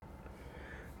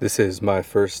This is my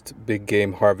first Big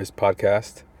Game Harvest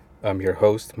podcast. I'm your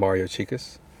host, Mario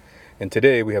Chicas, and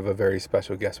today we have a very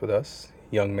special guest with us.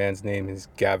 Young man's name is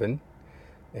Gavin,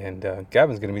 and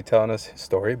Gavin's going to be telling us his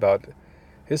story about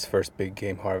his first big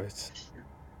game harvest.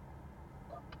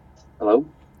 Hello?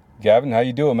 Gavin, how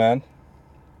you doing, man?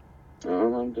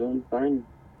 I'm doing fine.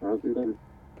 How's you doing?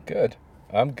 Good.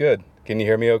 I'm good. Can you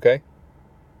hear me okay?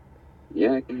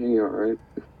 Yeah, I can hear you all right.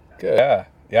 Good. Yeah.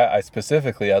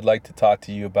 I'd like to talk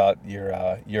to you about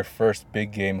your first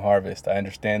big game harvest. I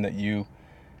understand that you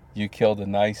killed a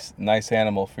nice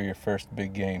animal for your first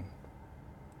big game.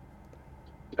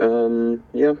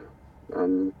 Yeah.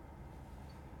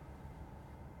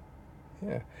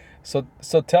 Yeah.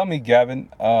 So tell me, Gavin,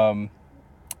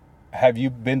 have you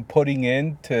been putting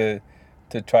in to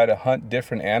try to hunt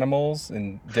different animals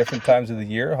in different times of the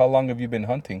year? How long have you been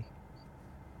hunting?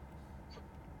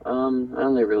 I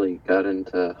only really got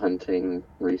into hunting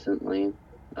recently.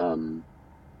 Um,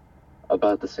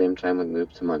 about the same time we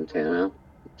moved to Montana,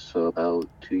 so about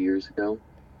 2 years ago.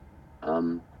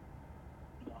 Um,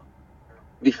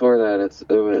 Before that,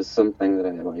 it was something that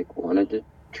I wanted to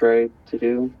try to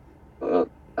do, but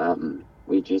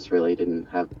we just really didn't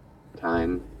have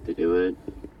time to do it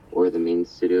or the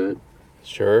means to do it.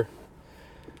 Sure.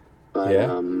 But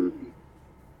Yeah.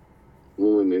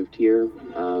 when we moved here,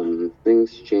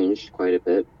 things changed quite a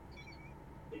bit.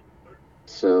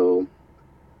 So,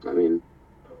 I mean,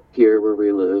 here where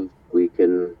we live, we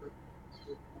can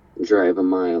drive a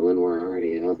mile and we're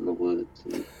already out in the woods.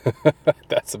 And,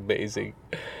 That's amazing.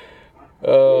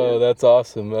 Oh, yeah. that's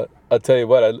awesome. I'll tell you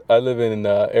what, I live in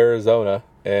Arizona,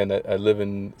 and I live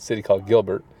in a city called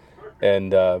Gilbert,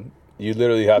 and you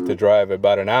literally have to Mm, drive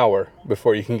about an hour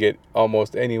before you can get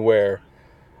almost anywhere,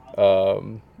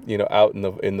 out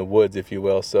in the woods, if you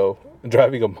will. So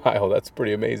driving a mile, that's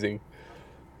pretty amazing.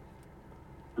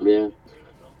 yeah.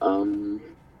 Um,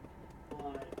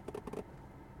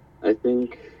 I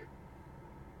think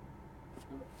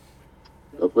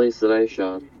the place that I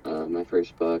shot my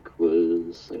first buck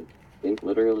was, I think,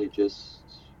 literally just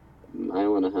a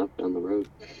mile and a half down the road.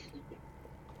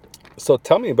 So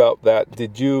tell me about that. Do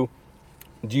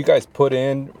you guys put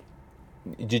in?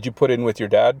 Did you put in with your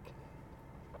dad?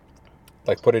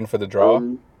 Like put in for the draw?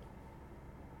 Um,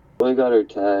 we got our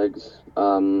tags.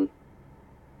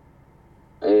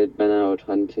 I had been out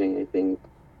hunting, I think,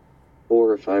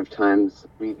 4 or 5 times the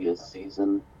previous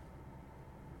season.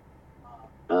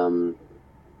 Um,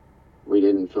 we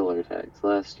didn't fill our tags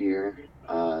last year.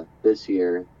 This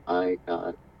year I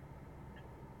got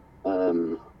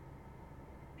um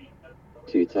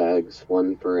 2 tags,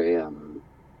 one for a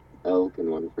elk and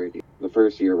one for a deer. The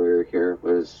first year we were here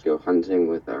was go hunting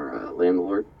with our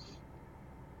landlord,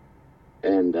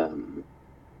 and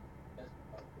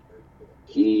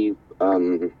he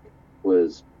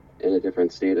was in a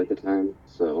different state at the time,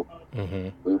 so Mm-hmm.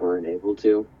 we weren't able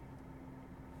to.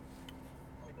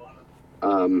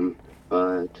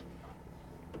 But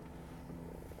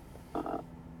uh,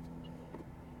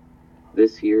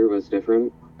 this year was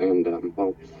different, and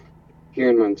well, here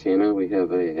in Montana we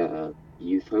have a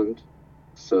youth hunt,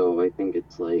 so I think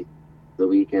it's like the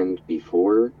weekend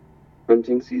before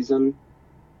hunting season.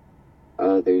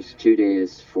 There's 2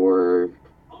 days for,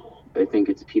 I think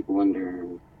it's kids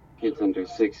under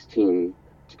 16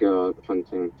 to go out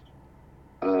hunting,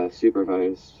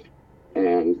 supervised,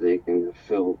 and they can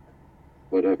fill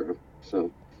whatever.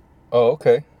 So, Oh,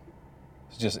 okay.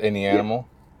 It's just any yeah. animal.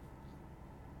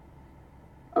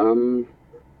 Um,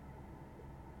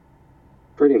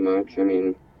 Pretty much. I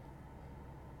mean,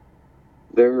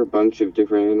 there are a bunch of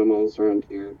different animals around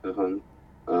here to hunt.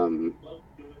 Um,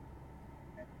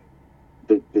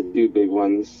 the two big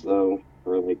ones, though,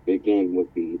 for like big game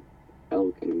would be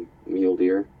elk and mule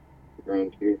deer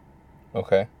around here.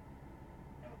 Okay.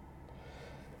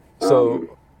 Um,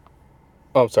 So,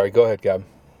 oh, I'm sorry. Go ahead, Gab.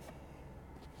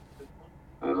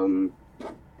 um,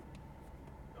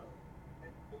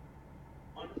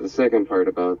 the second part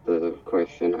about the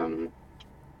question,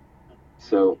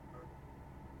 so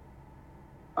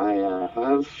I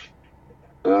have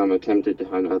attempted to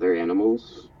hunt other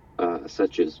animals,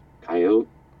 such as coyote,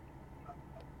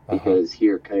 Uh huh. because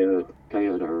here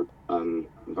coyote are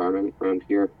varmint around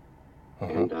here, Uh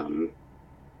huh. and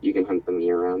you can hunt them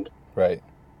year round. Right.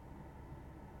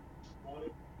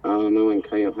 I went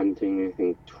coyote hunting, I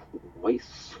think,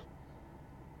 twice,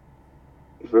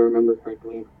 if I remember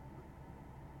correctly,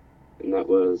 and that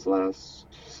was last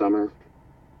summer.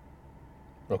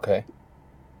 Okay.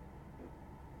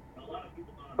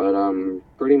 But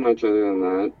pretty much other than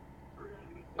that,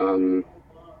 um,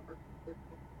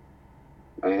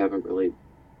 I haven't really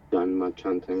done much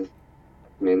hunting.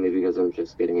 mainly because I'm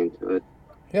just getting into it.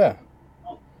 Yeah.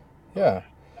 Yeah.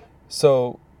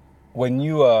 So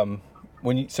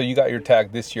so you got your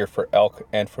tag this year for elk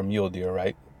and for mule deer,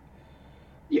 right?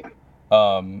 Yeah.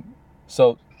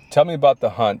 So tell me about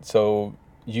the hunt. So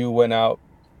you went out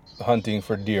hunting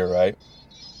for deer, right?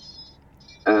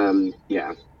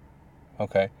 Yeah.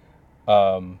 Okay.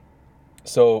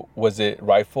 So was it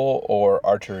rifle or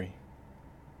archery?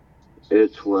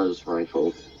 It was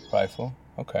rifle. Rifle.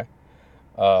 Okay.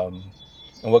 And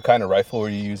what kind of rifle were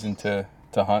you using to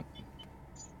hunt?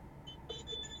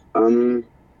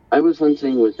 I was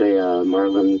hunting with a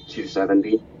Marlin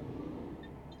 270.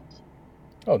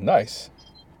 Oh, nice.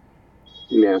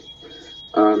 Yeah.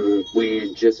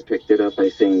 We just picked it up, I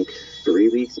think, 3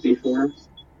 weeks before.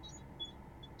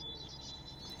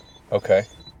 Okay.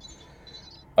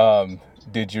 Um,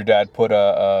 did your dad put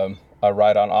a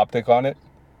ride-on optic on it,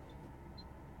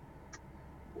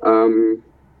 Um,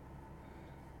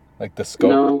 like the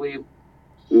scope? no,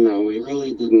 we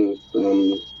really didn't.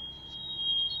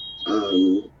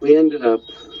 We ended up.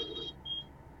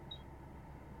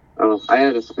 Oh, I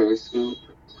had a spare scope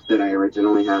that I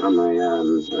originally had on my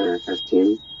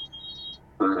AR-15,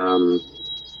 but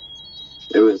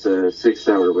it was a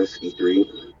 6-hour whiskey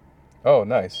 3. Oh,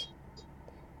 nice.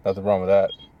 Nothing wrong with that.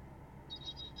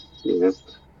 Yeah,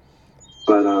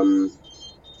 but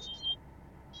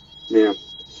yeah,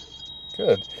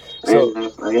 Good. I So, ended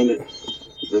up. I ended.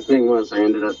 The thing was, I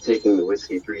ended up taking the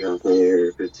whiskey 3 off my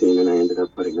AR-15, and I ended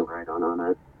up putting a ride on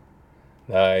it.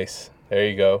 nice. There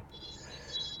you go.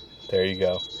 There you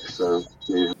go. So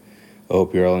yeah. I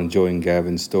hope you're all enjoying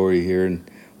Gavin's story here, and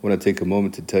I want to take a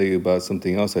moment to tell you about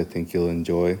something else I think you'll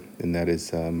enjoy, and that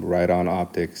is Ride-On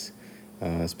Optics.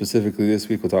 Specifically, this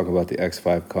week we'll talk about the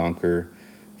X5 Conquer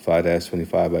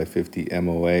 5-25 by 50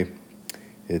 MOA.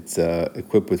 It's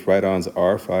equipped with Ride-On's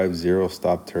R5 zero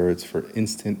stop turrets for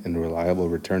instant and reliable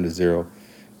return to zero.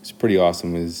 It's pretty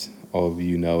awesome, as all of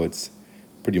you know. It's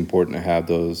pretty important to have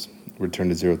those return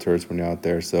to zero turrets when you're out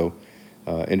there. So,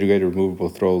 integrated removable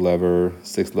throw lever,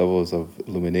 6 levels of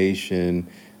illumination,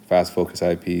 fast focus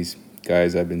eyepiece.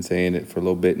 Guys, I've been saying it for a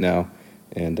little bit now,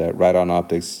 and Ride-On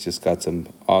Optics just got some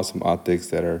awesome optics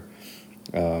that are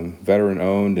veteran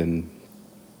owned and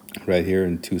right here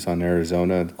in Tucson,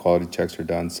 Arizona. The quality checks are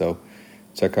done. So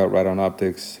check out Ride-On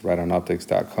Optics,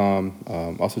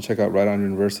 rideonoptics.com. Also check out Ride-On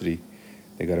University.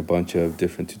 They got a bunch of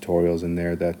different tutorials in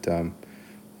there that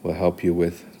will help you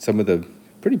with some of the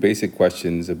pretty basic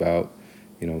questions about,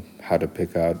 how to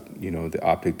pick out, the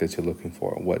optic that you're looking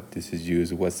for, what this is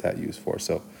used, what's that used for.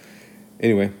 So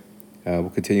anyway, we'll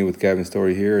continue with Gavin's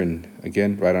story here. And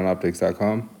again,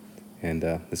 rideonoptics.com. And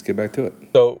let's get back to it.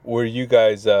 So were you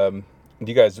guys, do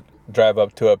you guys drive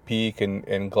up to a peak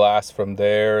and glass from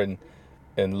there and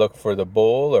look for the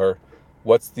bull, or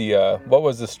what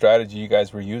was the strategy you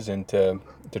guys were using to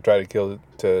try to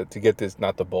to get this,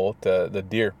 not the bull, the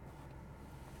deer?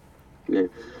 Yeah.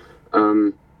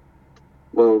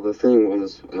 Well, the thing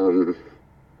was,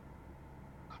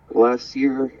 last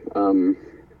year,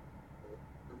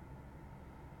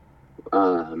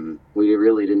 we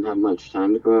really didn't have much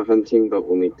time to go out hunting, but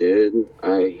when we did,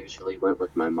 I usually went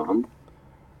with my mom.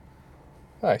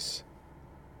 Nice.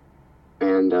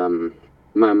 And,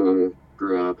 my mom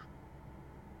grew up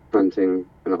hunting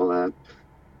and all that.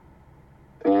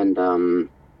 And,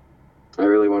 I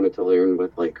really wanted to learn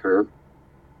with, like, her.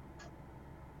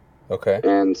 Okay.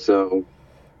 And so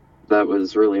that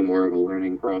was really more of a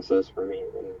learning process for me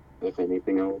than if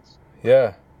anything else.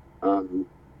 Yeah. Yeah.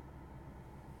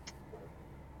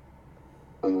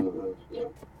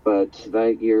 But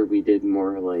that year we did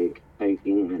more like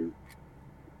hiking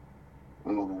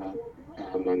and all that.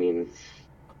 And I mean,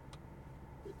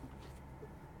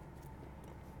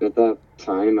 at that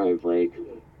time, I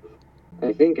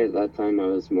think at that time I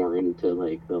was more into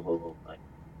like the whole like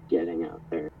getting out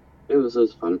there. It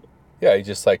was fun. Yeah, you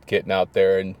just like getting out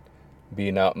there and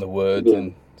being out in the woods, Yeah.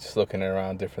 and just looking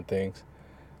around different things.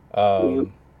 Yep.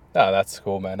 No, that's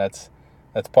cool, man. That's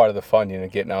part of the fun,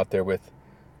 getting out there with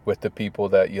the people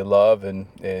that you love, and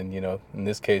in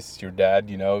this case your dad,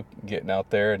 getting out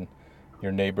there, and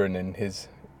your neighbor, and then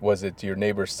was it your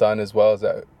neighbor's son as well? Is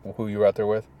that who you were out there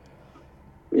with?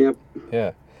 Yep.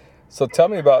 Yeah. So tell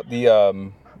me about the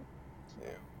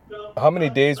how many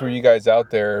days were you guys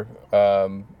out there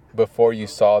before you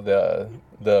saw the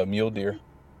mule deer?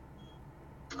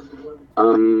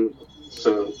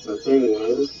 So the thing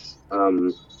was,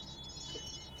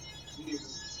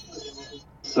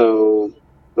 so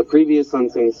the previous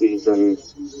hunting season,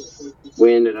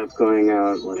 we ended up going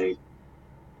out like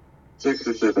 6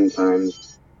 or 7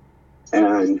 times,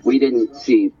 and we didn't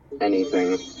see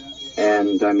anything.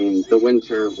 And I mean, the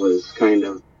winter was kind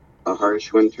of a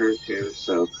harsh winter too,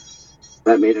 so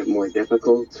that made it more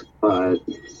difficult. Uh-huh.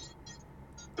 But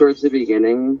towards the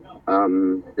beginning,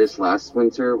 this last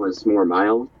winter was more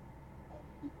mild.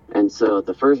 And so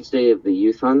the first day of the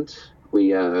youth hunt,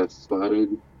 we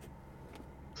spotted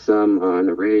some on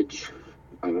a ridge.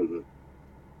 Um,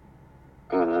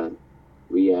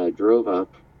 we drove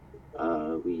up.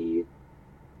 We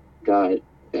got,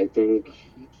 I think,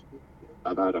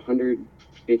 about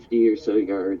 150 or so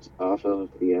yards off of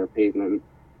the pavement.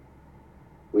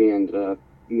 We ended up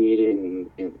meeting,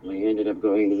 and we ended up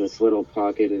going to this little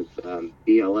pocket of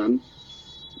BLM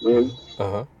land.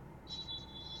 Uh-huh.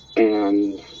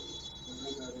 And,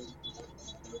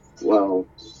 well,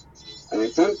 I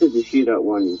attempted to shoot at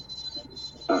one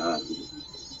uh,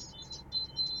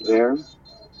 there. It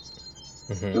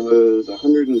Mm-hmm. was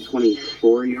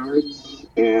 124 yards,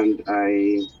 and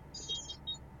I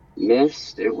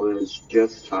missed. It was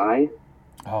just high.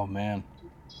 Oh man.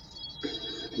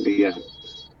 But yeah.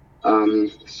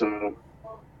 So,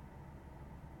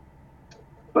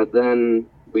 but then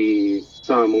we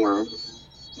saw more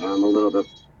a little bit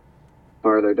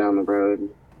farther down the road.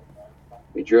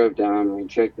 We drove down, we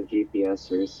checked the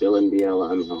GPS, we're still in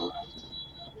BLM.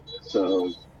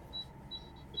 So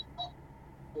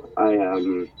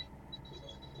I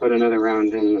put another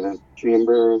round in the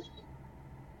chamber,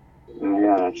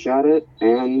 I shot it,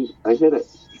 and I hit it.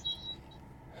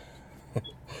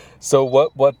 So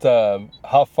what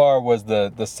how far was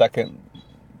the second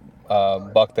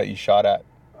buck that you shot at?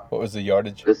 What was the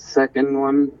yardage? The second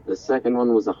one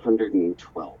was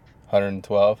 112.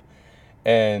 112.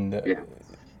 And Yeah.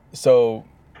 so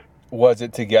was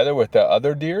it together with the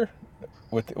other deer?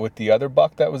 With the other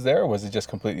buck that was there, or was it just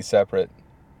completely separate?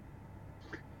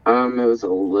 It was a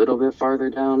little bit farther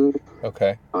down,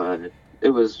 Okay. but it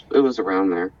was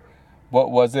around there.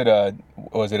 What was it?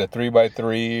 Was it a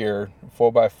 3x3 or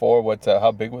 4x4? What?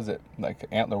 How big was it? Like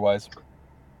antler wise?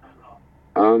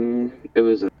 It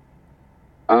was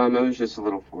just a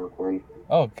little forkhorn.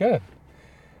 Oh, good.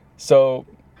 So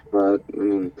But I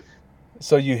mean,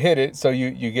 so you hit it. So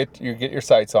you get your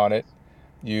sights on it.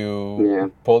 You yeah.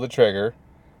 pull the trigger.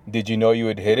 Did you know you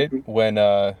would hit it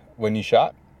when you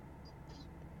shot?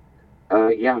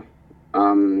 Yeah.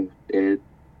 It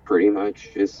pretty much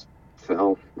just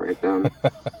fell right down.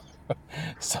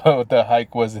 So the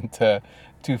hike wasn't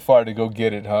too far to go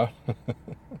get it, huh?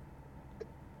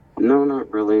 No,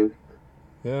 not really.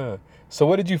 Yeah. So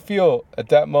what did you feel at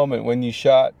that moment when you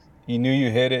shot? You knew you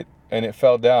hit it and it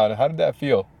fell down. How did that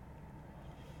feel?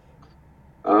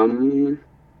 I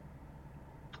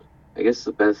guess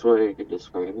the best way I could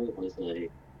describe it was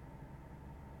like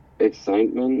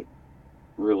excitement,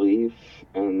 relief,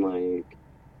 and like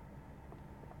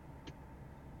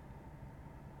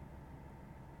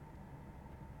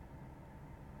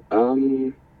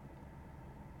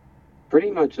pretty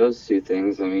much those two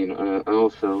things. I mean, I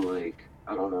also like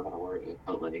I don't know how to word it,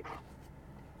 but like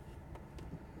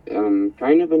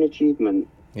kind of an achievement.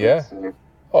 Yeah.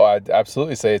 Oh, I'd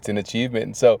absolutely say it's an achievement.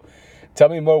 And so tell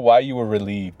me more why you were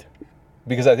relieved.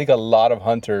 Because I think a lot of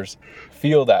hunters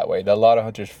feel that way. A lot of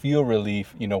hunters feel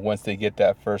relief, once they get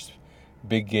that first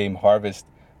big game harvest.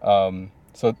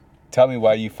 So tell me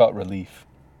why you felt relief.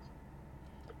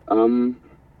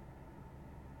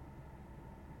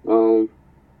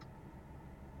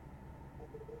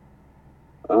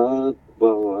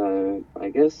 Well, I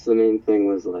guess the main thing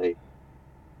was like,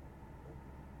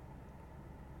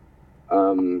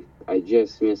 I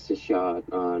just missed a shot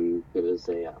on, it was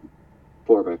a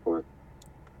 4x4.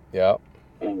 Yeah.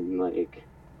 And like,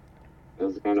 I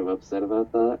was kind of upset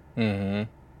about that. Mm-hmm.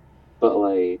 But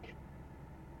like,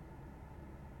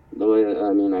 the way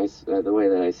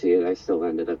that I see it, I still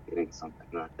ended up getting something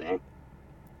that day.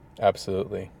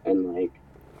 Absolutely. And like,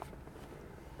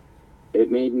 it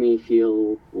made me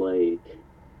feel like,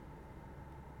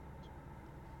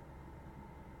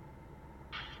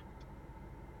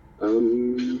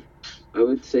 I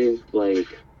would say like,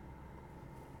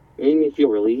 it made me feel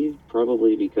relieved,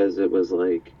 probably because it was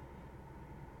like,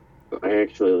 I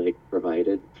actually like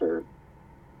provided for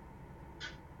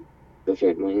the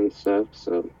family and stuff.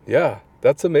 So Yeah,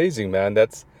 that's amazing, man.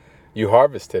 You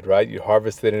harvested, right? You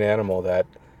harvested an animal that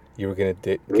you were gonna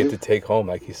get to take home,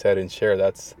 like you said, and share.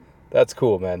 That's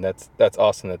cool, man. That's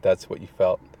awesome that's what you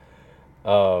felt.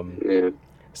 yeah.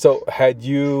 So had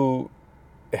you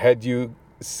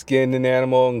skinned an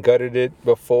animal and gutted it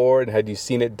before, and had you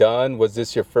seen it done? Was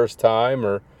this your first time,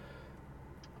 or?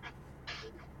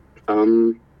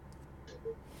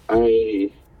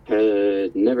 I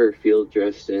had never field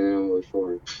dressed an animal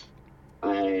before.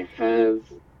 I have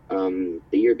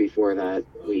the year before that,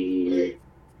 we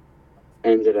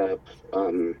ended up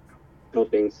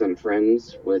helping some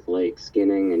friends with like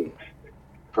skinning and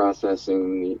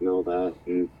processing meat and all that.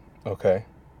 And Okay.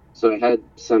 so I had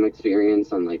some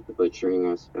experience on like the butchering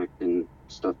aspect and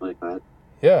stuff like that.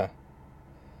 Yeah.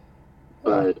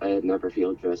 Yeah. But I had never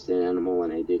field dressed an animal,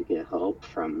 and I did get help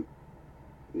from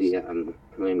the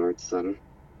landlord's son.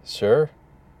 Sure.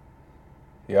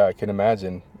 Yeah, I can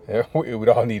imagine. We would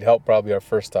all need help probably our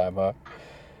first time, huh?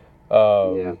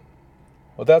 Yeah.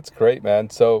 Well, that's great, man.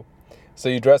 So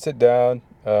you dress it down.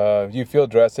 You field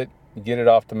dress it. You get it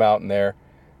off the mountain there,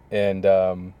 and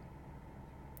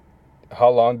how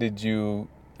long did you?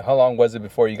 How long was it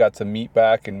before you got some meat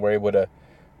back and were able to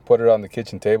put it on the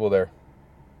kitchen table there?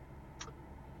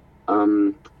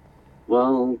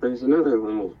 Well, there's another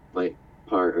little like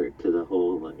part to the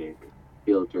whole like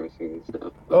field dressing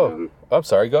stuff. But Oh, I'm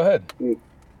sorry. Go ahead.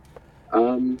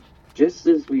 um, just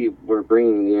as we were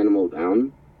bringing the animal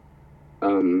down,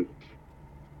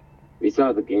 we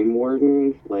saw the game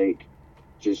warden like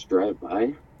just drive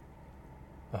by,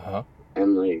 Uh-huh.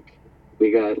 and like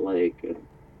we got like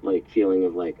feeling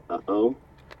of like uh-oh,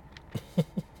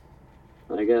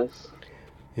 I guess.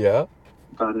 Yeah.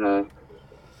 But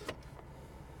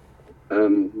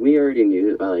we already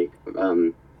knew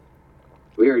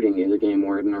we already knew the game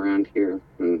warden around here,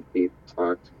 and we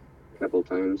talked a couple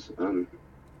times.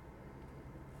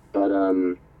 But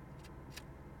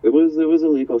it was a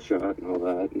legal shot and all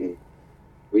that, and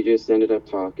we just ended up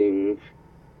talking.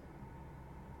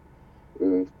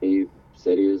 And he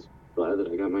said he was glad that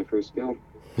I got my first kill.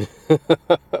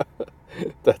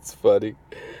 That's funny.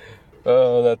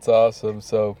 Oh, that's awesome.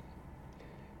 So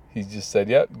he just said,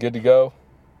 "Yep, good to go.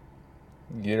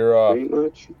 Get her off." Pretty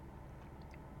much.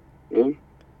 Yeah.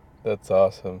 That's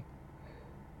awesome.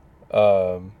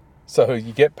 So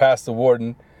you get past the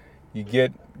warden, you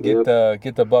get Yep.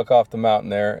 the buck off the mountain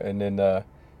there, and then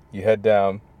you head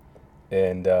down.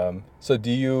 And so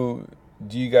do you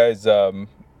guys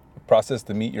process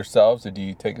the meat yourselves, or do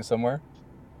you take it somewhere?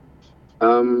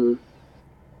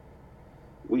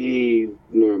 We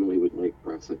normally would like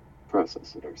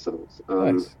process it ourselves.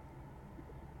 Nice.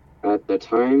 At the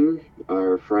time,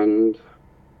 our friend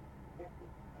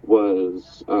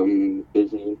was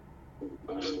busy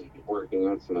working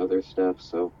on some other stuff,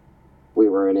 so we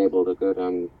weren't able to go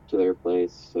down to their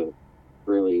place to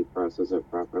really process it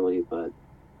properly. But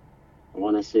I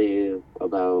want to say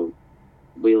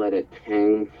we let it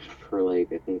hang for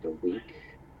like I think a week,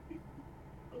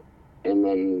 and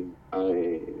then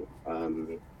I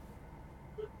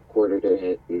quartered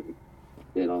it and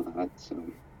did all that. So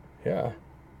Yeah.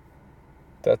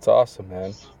 That's awesome,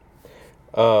 man.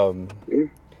 yeah.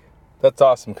 That's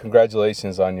awesome.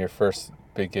 Congratulations on your first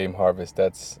big game harvest.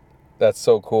 That's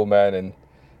so cool, man, and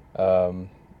um,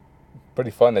 pretty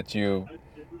fun that you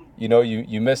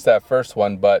missed that first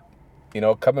one, but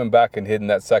coming back and hitting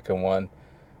that second one,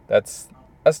 that's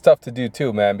that's tough to do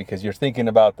too, man, because you're thinking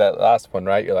about that last one,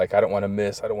 right? You're like, I don't want to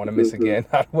miss. I don't want to miss Mm-hmm. again.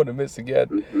 I don't want to miss again.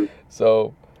 Mm-hmm.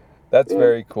 So that's Yeah.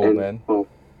 very cool, And man. well,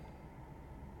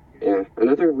 yeah.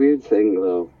 Another weird thing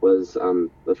though was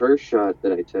the first shot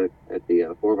that I took at the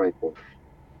 4x4.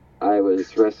 I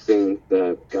was resting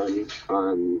the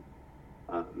gun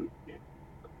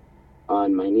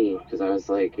on my knee because I was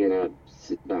like in a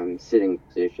sitting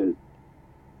position,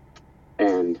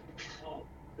 and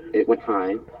it went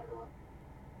high.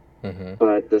 Mm-hmm.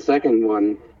 But the second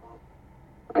one,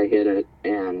 I hit it,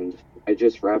 and I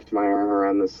just wrapped my arm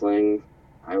around the sling.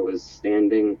 I was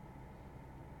standing.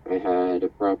 I had a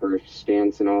proper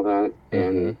stance and all that,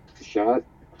 and shot,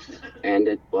 and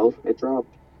it dropped.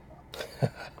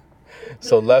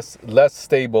 So less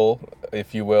stable,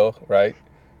 if you will, right?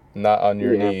 Not on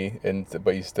your Yeah. knee,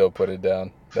 but you still put it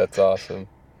down. That's awesome.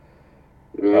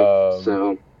 Yeah.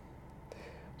 So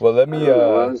Well, I don't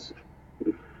know.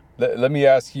 let me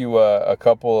ask you a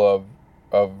couple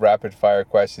of rapid fire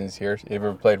questions here. You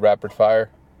ever played rapid fire?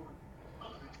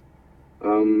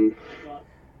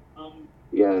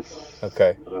 Yes.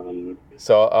 Okay.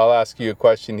 So I'll ask you a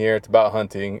question here. It's about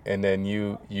hunting, and then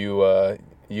you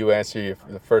answer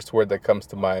the first word that comes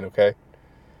to mind. Okay.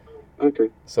 Okay.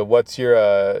 So what's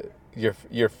your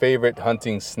favorite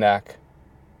hunting snack?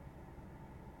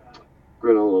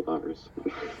 Granola bars.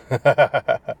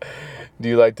 Do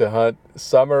you like to hunt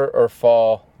summer or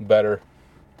fall better?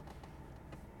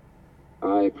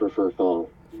 I prefer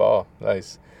fall. Fall.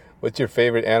 Nice. What's your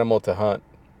favorite animal to hunt?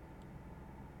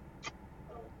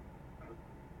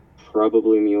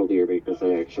 Probably mule deer because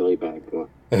I actually bagged one.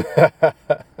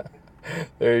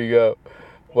 There you go.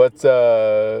 What's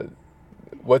your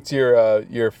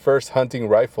first hunting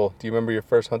rifle? Do you remember your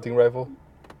first hunting rifle?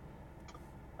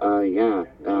 yeah.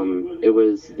 It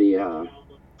was the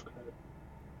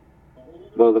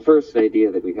first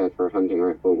idea that we had for a hunting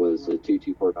rifle was a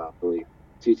 224 Valkyrie,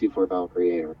 224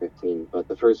 Valkyrie AR-15, but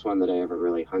the first one that I ever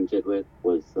really hunted with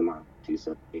was the Mark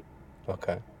 270.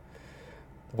 Okay.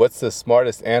 What's the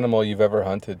smartest animal you've ever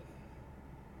hunted?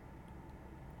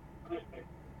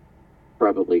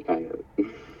 Probably coyote.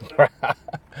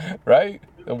 Right?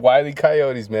 The wily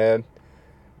coyotes, man.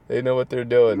 They know what they're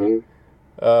doing.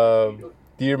 Mm-hmm.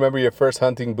 Do you remember your first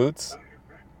hunting boots?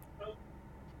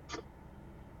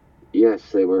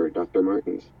 Yes, they were Dr.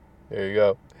 Martens. There you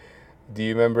go. Do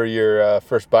you remember your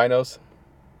first binos?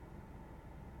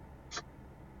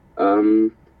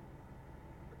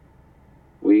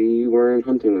 We weren't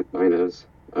hunting with binos.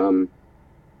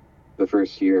 The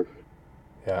first year.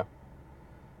 Yeah.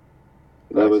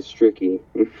 That was tricky.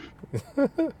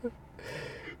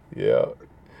 Yeah.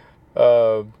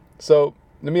 So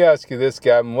let me ask you this,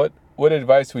 Gavin. What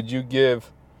advice would you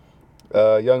give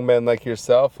a young man like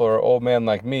yourself or an old man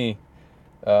like me,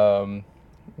 guy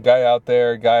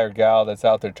or gal that's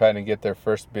out there trying to get their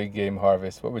first big game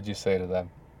harvest? What would you say to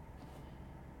them?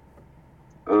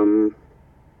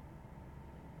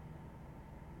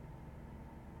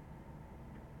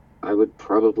 I would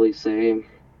probably say,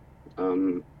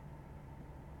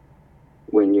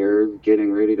 when you're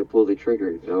getting ready to pull the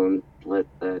trigger, don't let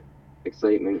that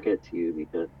excitement get to you,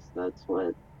 because that's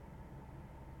what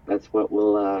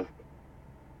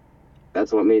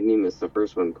made me miss the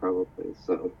first one, probably.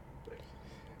 So.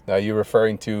 Now, you're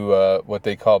referring to what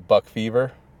they call buck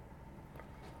fever?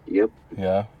 Yep.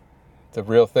 Yeah. It's a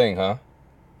real thing, huh?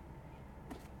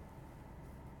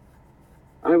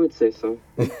 I would say so.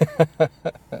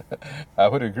 I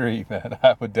would agree, man.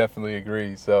 I would definitely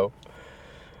agree. So,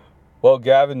 well,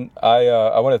 Gavin,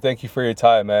 I want to thank you for your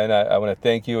time, man. I want to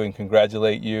thank you and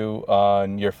congratulate you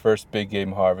on your first big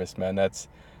game harvest, man. That's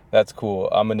cool.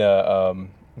 I'm gonna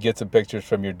get some pictures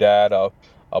from your dad. I'll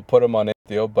put them on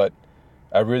Instagram, but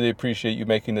I really appreciate you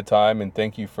making the time, and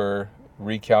thank you for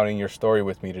recounting your story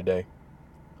with me today.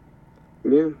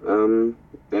 Yeah.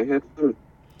 I had fun.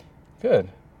 Good.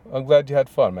 I'm glad you had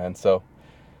fun, man. So,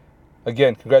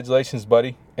 again, congratulations,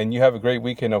 buddy, and you have a great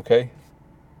weekend, okay?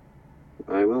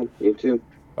 I will. You too.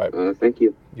 All right. Thank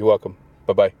you. You're welcome.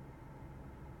 Bye-bye.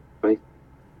 Bye.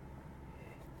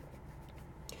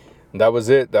 And that was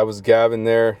it. That was Gavin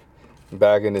there,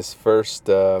 bagging his first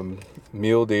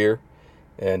mule deer.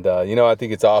 And, I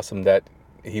think it's awesome that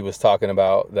he was talking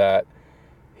about that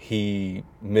he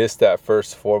missed that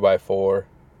first 4x4.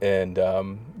 And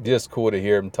just cool to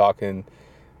hear him talking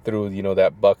through,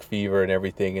 that buck fever and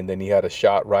everything. And then he had a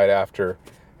shot right after,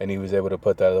 and he was able to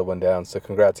put that other one down. So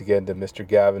congrats again to Mr.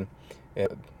 Gavin.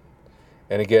 And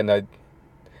again, I'd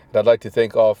like to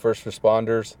thank all first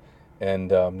responders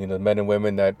and, the men and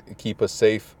women that keep us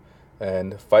safe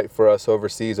and fight for us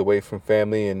overseas, away from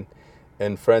family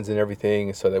and friends and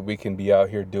everything, so that we can be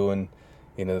out here doing,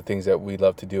 the things that we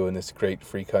love to do in this great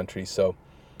free country. So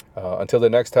until the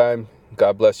next time,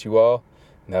 God bless you all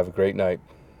and have a great night.